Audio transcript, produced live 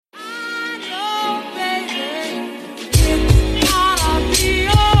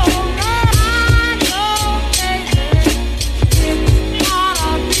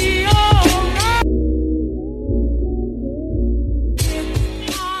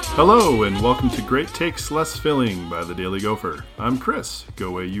Hello, and welcome to Great Takes Less Filling by the Daily Gopher. I'm Chris, Go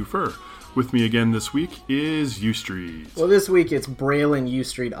Away You Fur. With me again this week is U Street. Well, this week it's Braylon U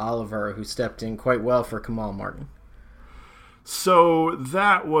Street Oliver, who stepped in quite well for Kamal Martin. So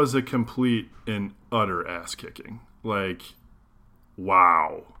that was a complete and utter ass-kicking. Like,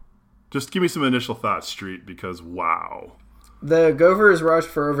 wow. Just give me some initial thoughts, Street, because wow. The Gophers rushed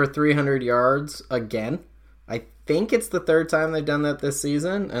for over 300 yards again. I think it's the third time they've done that this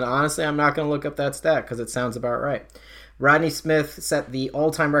season, and honestly, I'm not going to look up that stat because it sounds about right. Rodney Smith set the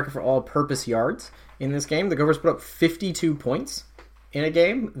all-time record for all-purpose yards in this game. The Gophers put up 52 points in a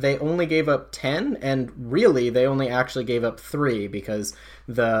game. They only gave up 10, and really, they only actually gave up 3 because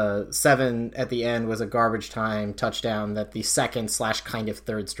the 7 at the end was a garbage time touchdown that the second/kind of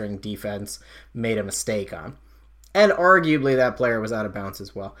third-string defense made a mistake on. And arguably, that player was out of bounds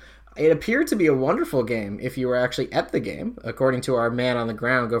as well. It appeared to be a wonderful game if you were actually at the game. According to our man on the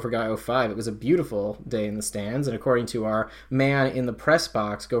ground, Gopher Guy 05, it was a beautiful day in the stands. And according to our man in the press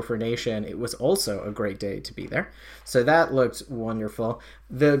box, Gopher Nation, it was also a great day to be there. So that looked wonderful.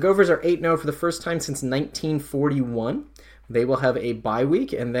 The Gophers are 8-0 for the first time since 1941. They will have a bye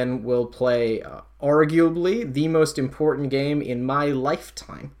week and then will play arguably the most important game in my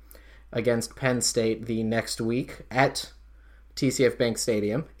lifetime against Penn State the next week at TCF Bank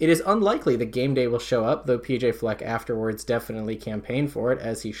Stadium. It is unlikely that game day will show up, though PJ Fleck afterwards definitely campaigned for it,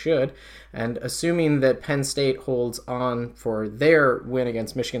 as he should. And assuming that Penn State holds on for their win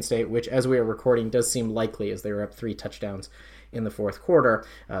against Michigan State, which, as we are recording, does seem likely as they were up 3 touchdowns in the fourth quarter,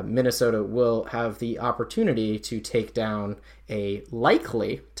 Minnesota will have the opportunity to take down a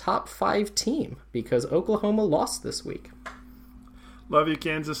likely top 5 team because Oklahoma lost this week. Love you,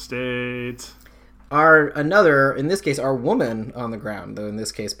 Kansas State. In this case, our woman on the ground, though in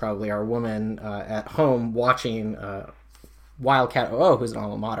this case probably our woman at home watching Wildcat who's an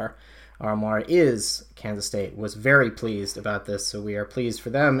alma mater. Our alma mater is Kansas State, was very pleased about this, so we are pleased for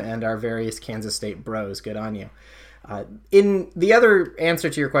them and our various Kansas State bros. Good on you. In the other answer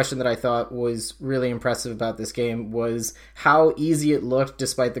to your question that I thought was really impressive about this game was how easy it looked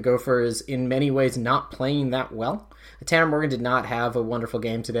despite the Gophers in many ways not playing that well. Tanner Morgan did not have a wonderful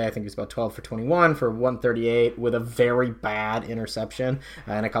game today. I think he was about 12 for 21 for 138 with a very bad interception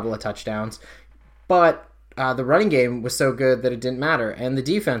and a couple of touchdowns. But the running game was so good that it didn't matter, and the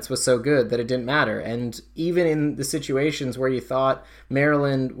defense was so good that it didn't matter. And even in the situations where you thought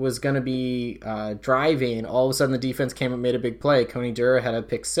Maryland was going to be driving, all of a sudden the defense came and made a big play. Coney Dura had a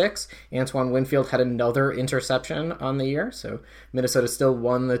pick 6. Antoine Winfield had another interception on the year, so Minnesota still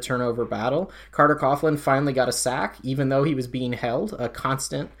won the turnover battle. Carter Coughlin finally got a sack, even though he was being held, a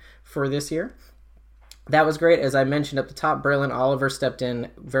constant for this year. That was great. As I mentioned at the top, Braylon Oliver stepped in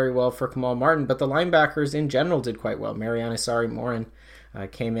very well for Kamal Martin, but the linebackers in general did quite well. Mariana Sari-Morin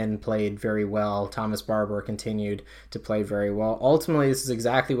came in and played very well. Thomas Barber continued to play very well. Ultimately, this is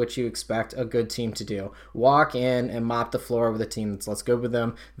exactly what you expect a good team to do. Walk in and mop the floor with a team that's less good with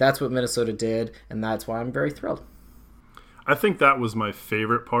them. That's what Minnesota did, and that's why I'm very thrilled. I think that was my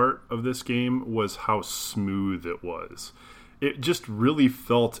favorite part of this game was how smooth it was. It just really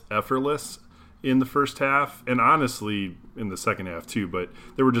felt effortless in the first half, and honestly in the second half too, but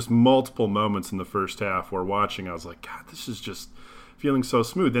there were just multiple moments in the first half where watching I was like, God, this is just feeling so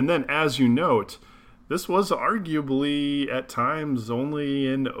smooth. And then, as you note, this was arguably at times only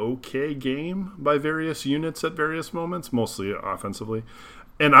an okay game by various units at various moments, mostly offensively.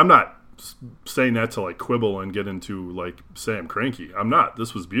 And I'm not saying that to like quibble and get into like say I'm cranky. I'm not.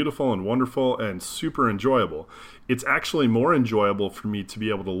 This was beautiful and wonderful and super enjoyable. It's actually more enjoyable for me to be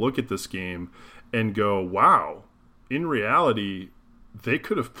able to look at this game and go, wow, in reality, they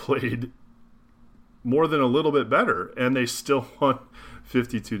could have played more than a little bit better and they still won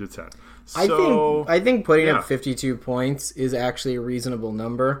 52-10. I think putting up 52 points is actually a reasonable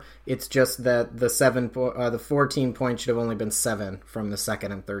number. It's just that the 14 points should have only been 7 from the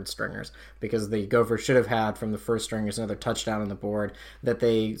second and third stringers because the Gophers should have had from the first stringers another touchdown on the board that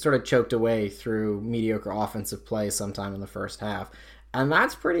they sort of choked away through mediocre offensive play sometime in the first half. And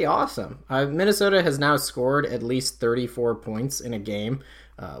that's pretty awesome. Minnesota has now scored at least 34 points in a game.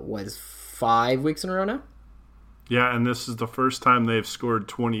 5 weeks in a row now? Yeah, and this is the first time they've scored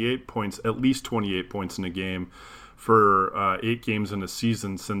 28 points, at least 28 points in a game for 8 games in a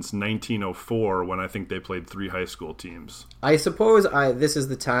season since 1904 when I think they played 3 high school teams. I suppose this is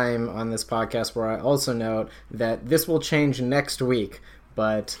the time on this podcast where I also note that this will change next week.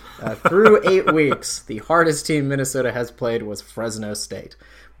 But through 8 weeks, the hardest team Minnesota has played was Fresno State.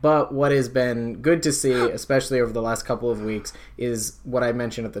 But what has been good to see, especially over the last couple of weeks, is what I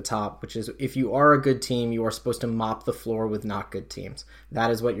mentioned at the top, which is if you are a good team, you are supposed to mop the floor with not good teams. That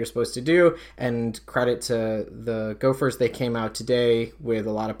is what you're supposed to do, and credit to the Gophers. They came out today with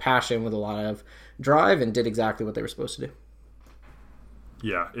a lot of passion, with a lot of drive, and did exactly what they were supposed to do.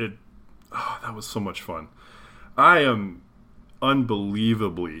 Yeah, that was so much fun. I am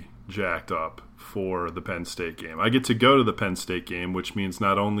unbelievably jacked up for the Penn State game. I get to go to the Penn State game, which means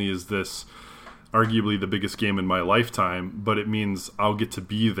not only is this arguably the biggest game in my lifetime, but it means I'll get to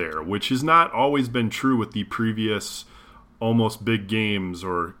be there, which has not always been true with the previous almost big games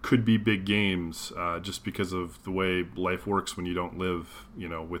or could be big games, just because of the way life works when you don't live,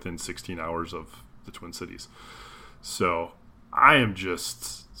 within 16 hours of the Twin Cities. So I am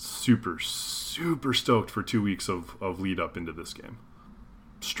just super, super stoked for 2 weeks of lead up into this game.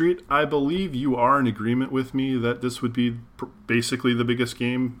 Street, I believe you are in agreement with me that this would be basically the biggest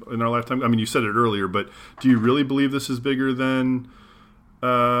game in our lifetime. I mean, you said it earlier, but do you really believe this is bigger than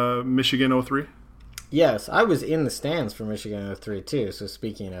Michigan 03? Yes, I was in the stands for Michigan 03 too, so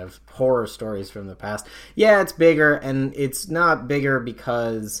speaking of horror stories from the past, yeah, it's bigger, and it's not bigger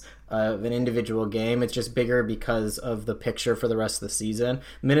because of an individual game. It's just bigger because of the picture for the rest of the season.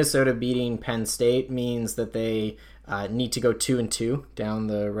 Minnesota beating Penn State means that they need to go 2-2 down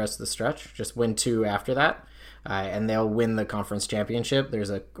the rest of the stretch. Just win 2 after that, and they'll win the conference championship.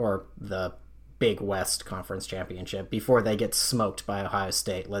 Or the Big West Conference Championship before they get smoked by Ohio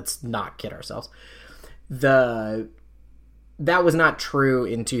State. Let's not kid ourselves. That was not true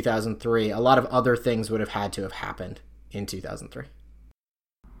in 2003. A lot of other things would have had to have happened in 2003.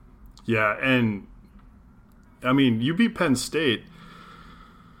 Yeah, and I mean, you beat Penn State.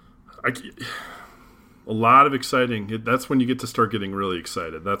 A lot of exciting. That's when you get to start getting really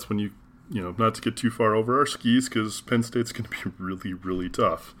excited. That's when you not to get too far over our skis, because Penn State's going to be really, really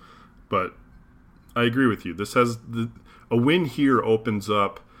tough. But I agree with you. This has a win here opens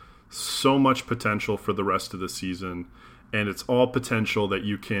up so much potential for the rest of the season, and it's all potential that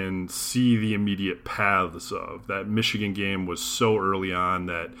you can see the immediate paths of. That Michigan game was so early on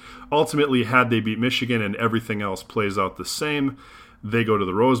that ultimately, had they beat Michigan and everything else plays out the same, they go to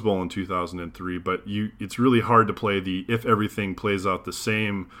the Rose Bowl in 2003, but it's really hard to play the if everything plays out the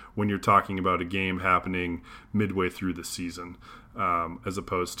same when you're talking about a game happening midway through the season, as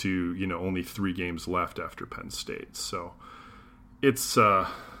opposed to only 3 games left after Penn State. So it's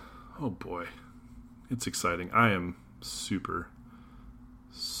oh boy, it's exciting. I am super,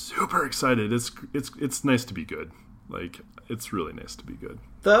 super excited. It's nice to be good. Like, it's really nice to be good.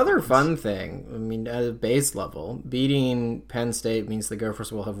 The other fun thing, I mean, at a base level, beating Penn State means the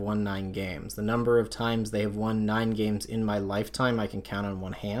Gophers will have won 9 games. The number of times they have won 9 games in my lifetime, I can count on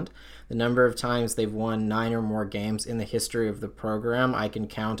one hand. The number of times they've won 9 or more games in the history of the program, I can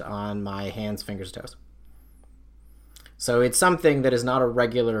count on my hands, fingers, toes. So it's something that is not a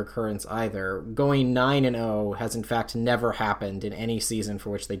regular occurrence either. Going 9-0 has in fact never happened in any season for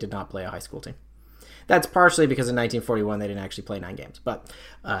which they did not play a high school team. That's partially because in 1941 they didn't actually play 9 games, but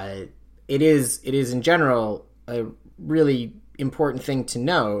it is in general a really important thing to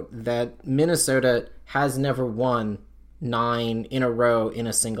note that Minnesota has never won 9 in a row in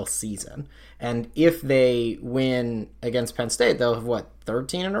a single season. And if they win against Penn State, they'll have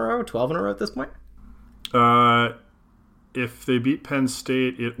 13 in a row, 12 in a row at this point? If they beat Penn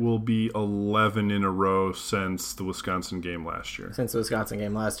State, it will be 11 in a row since the Wisconsin game last year.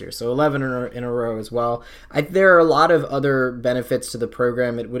 So 11 in a row as well. There are a lot of other benefits to the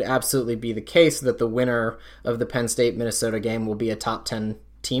program. It would absolutely be the case that the winner of the Penn State-Minnesota game will be a top 10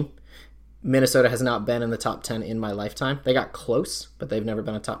 team. Minnesota has not been in the top 10 in my lifetime. They got close, but they've never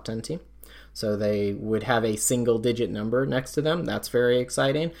been a top 10 team. So they would have a single-digit number next to them. That's very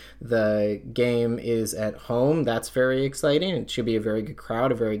exciting. The game is at home. That's very exciting. It should be a very good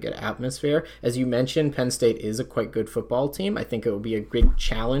crowd, a very good atmosphere. As you mentioned, Penn State is a quite good football team. I think it will be a big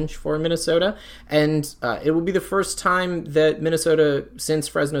challenge for Minnesota. And it will be the first time that Minnesota, since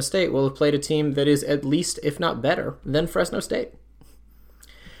Fresno State, will have played a team that is at least, if not better, than Fresno State.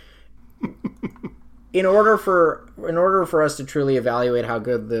 In order for us to truly evaluate how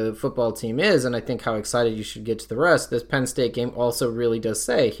good the football team is, and I think how excited you should get to the rest, this Penn State game also really does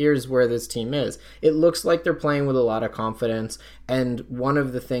say, here's where this team is. It looks like they're playing with a lot of confidence, and one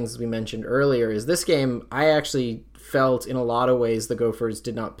of the things we mentioned earlier is this game, I actually felt in a lot of ways the Gophers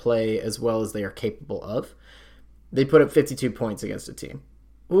did not play as well as they are capable of. They put up 52 points against a team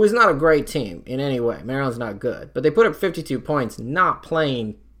who is not a great team in any way. Maryland's not good, but they put up 52 points not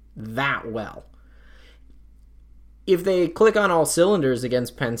playing that well. If they click on all cylinders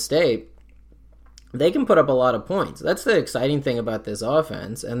against Penn State, they can put up a lot of points. That's the exciting thing about this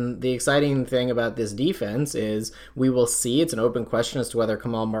offense. And the exciting thing about this defense is we will see. It's an open question as to whether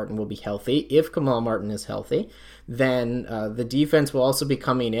Kamal Martin will be healthy. If Kamal Martin is healthy, then the defense will also be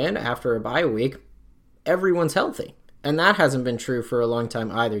coming in after a bye week. Everyone's healthy. And that hasn't been true for a long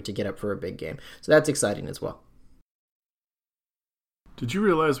time either to get up for a big game. So that's exciting as well. Did you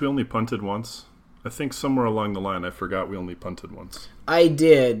realize we only punted once? I think somewhere along the line I forgot we only punted once. I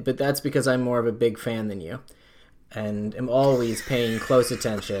did, but that's because I'm more of a big fan than you. And am always paying close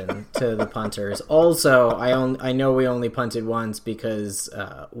attention to the punters. Also, I know we only punted once because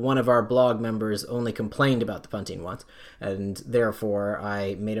one of our blog members only complained about the punting once. And therefore,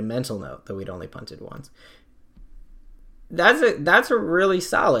 I made a mental note that we'd only punted once. That's a really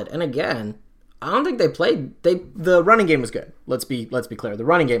solid. And again, I don't think the running game was good. Let's be clear. The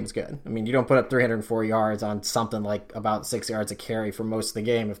running game was good. I mean, you don't put up 304 yards on something like about 6 yards a carry for most of the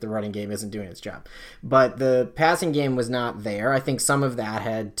game if the running game isn't doing its job. But the passing game was not there. I think some of that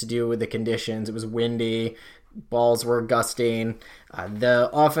had to do with the conditions. It was windy. Balls were gusting. The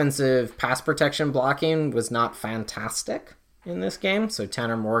offensive pass protection blocking was not fantastic in this game, so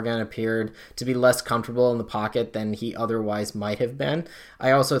Tanner Morgan appeared to be less comfortable in the pocket than he otherwise might have been. I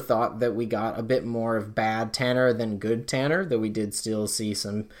also thought that we got a bit more of bad Tanner than good Tanner, though we did still see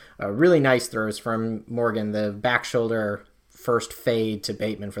some really nice throws from Morgan. The back shoulder first fade to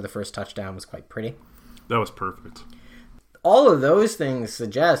Bateman for the first touchdown was quite pretty. That was perfect. All of those things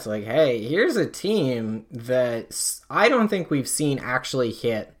suggest, like, hey, here's a team that I don't think we've seen actually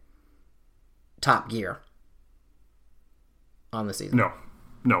hit top gear on the season.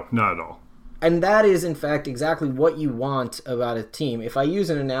 No, not at all. And that is, in fact, exactly what you want about a team. If I use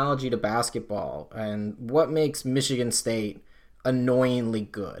an analogy to basketball, and what makes Michigan State annoyingly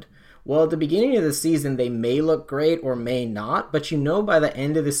good? Well, at the beginning of the season, they may look great or may not, but you know by the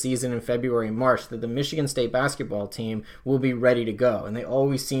end of the season in February and March that the Michigan State basketball team will be ready to go, and they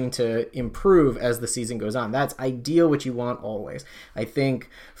always seem to improve as the season goes on. That's ideal, what you want always. I think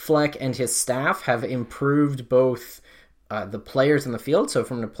Fleck and his staff have improved both the players in the field, so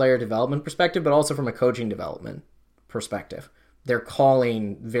from a player development perspective, but also from a coaching development perspective. They're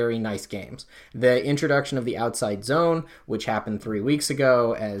calling very nice games. The introduction of the outside zone, which happened 3 weeks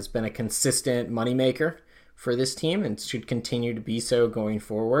ago, has been a consistent moneymaker for this team and should continue to be so going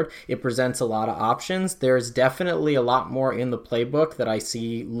forward. It presents a lot of options. There's definitely a lot more in the playbook that I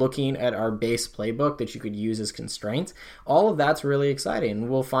see looking at our base playbook that you could use as constraints. All of that's really exciting.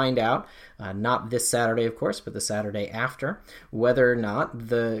 We'll find out, not this Saturday, of course, but the Saturday after, whether or not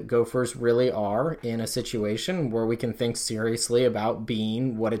the Gophers really are in a situation where we can think seriously about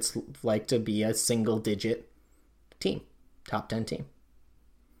being what it's like to be a single-digit team, top 10 team.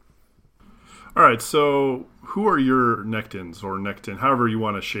 All right, so who are your Nectins or Nectin, however you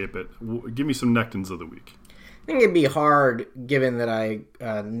want to shape it? Give me some Nectins of the week. I think it'd be hard, given that I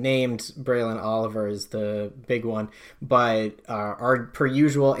named Braylon Oliver as the big one, but our per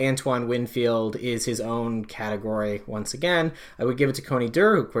usual Antoine Winfield is his own category once again. I would give it to Coney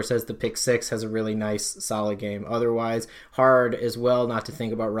Durr, who of course has the pick six, has a really nice, solid game. Otherwise, hard as well not to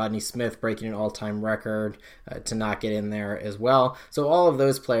think about Rodney Smith breaking an all-time record, to not get in there as well. So all of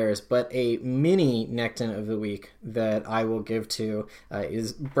those players, but a mini Nectin of the week that I will give to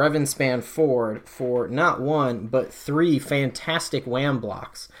is Brevin Spann-Ford for not one, but three fantastic wham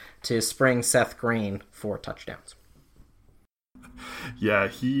blocks to spring Seth Green for touchdowns. Yeah,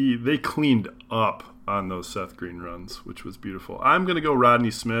 they cleaned up on those Seth Green runs, which was beautiful. I'm going to go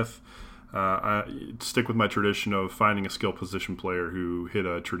Rodney Smith. I stick with my tradition of finding a skill position player who hit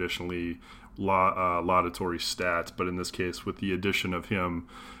a traditionally laudatory stat, but in this case, with the addition of him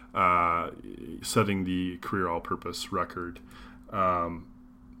setting the career all-purpose record.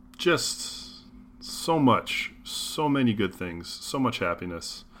 Just so much, so many good things, so much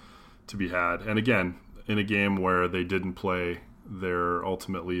happiness to be had. And again, in a game where they didn't play their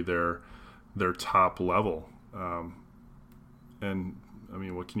top level. And I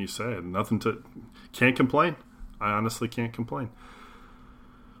mean, what can you say? Can't complain. I honestly can't complain.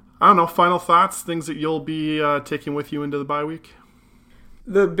 I don't know, final thoughts, things that you'll be taking with you into the bye week?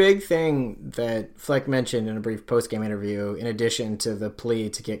 The big thing that Fleck mentioned in a brief post-game interview, in addition to the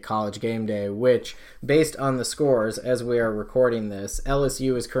plea to get College Game Day, which, based on the scores as we are recording this,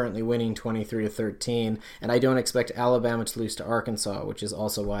 LSU is currently winning 23-13, and I don't expect Alabama to lose to Arkansas, which is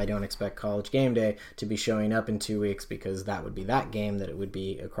also why I don't expect College Game Day to be showing up in 2 weeks, because that would be that game that it would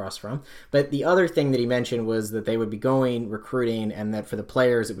be across from. But the other thing that he mentioned was that they would be going recruiting, and that for the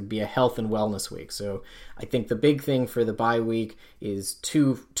players it would be a health and wellness week. So I think the big thing for the bye week is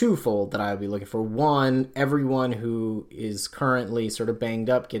twofold that I would be looking for. One, everyone who is currently sort of banged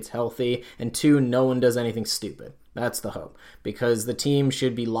up gets healthy, and two, no one does anything stupid. That's the hope, because the team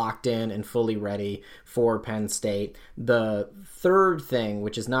should be locked in and fully ready for Penn State. The third thing,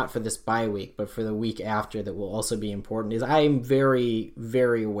 which is not for this bye week, but for the week after, that will also be important, is I am very,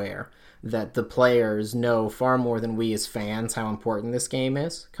 very aware that the players know far more than we as fans how important this game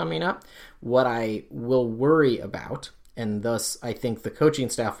is coming up. What I will worry about, and thus I think the coaching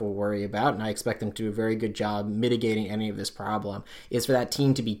staff will worry about, and I expect them to do a very good job mitigating any of this problem, is for that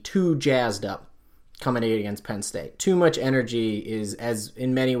team to be too jazzed up coming in against Penn State. Too much energy is, as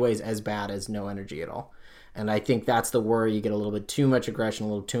in many ways, as bad as no energy at all. And I think that's the worry. You get a little bit too much aggression, a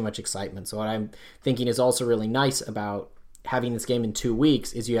little too much excitement. So what I'm thinking is also really nice about having this game in 2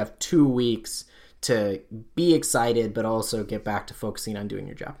 weeks is you have 2 weeks to be excited, but also get back to focusing on doing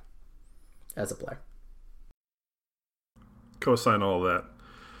your job as a player. Co-sign all of that.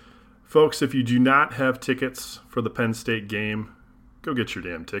 Folks, if you do not have tickets for the Penn State game, go get your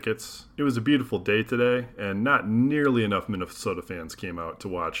damn tickets. It was a beautiful day today, and not nearly enough Minnesota fans came out to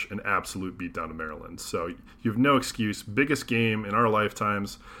watch an absolute beatdown of Maryland. So you have no excuse. Biggest game in our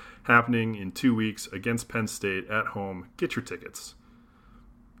lifetimes happening in 2 weeks against Penn State at home. Get your tickets.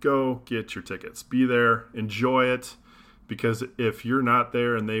 Go get your tickets. Be there. Enjoy it, because if you're not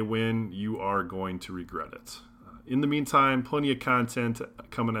there and they win, you are going to regret it. In the meantime, plenty of content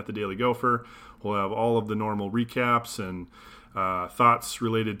coming at the Daily Gopher. We'll have all of the normal recaps and thoughts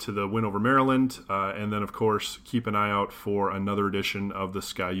related to the win over Maryland. And then, of course, keep an eye out for another edition of the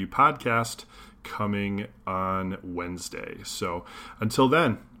Sky U podcast coming on Wednesday. So until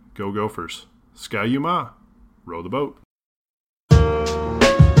then, go Gophers. Sky U Ma. Row the boat.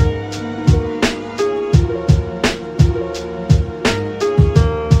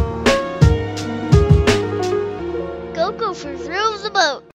 Go Gophers, row the boat.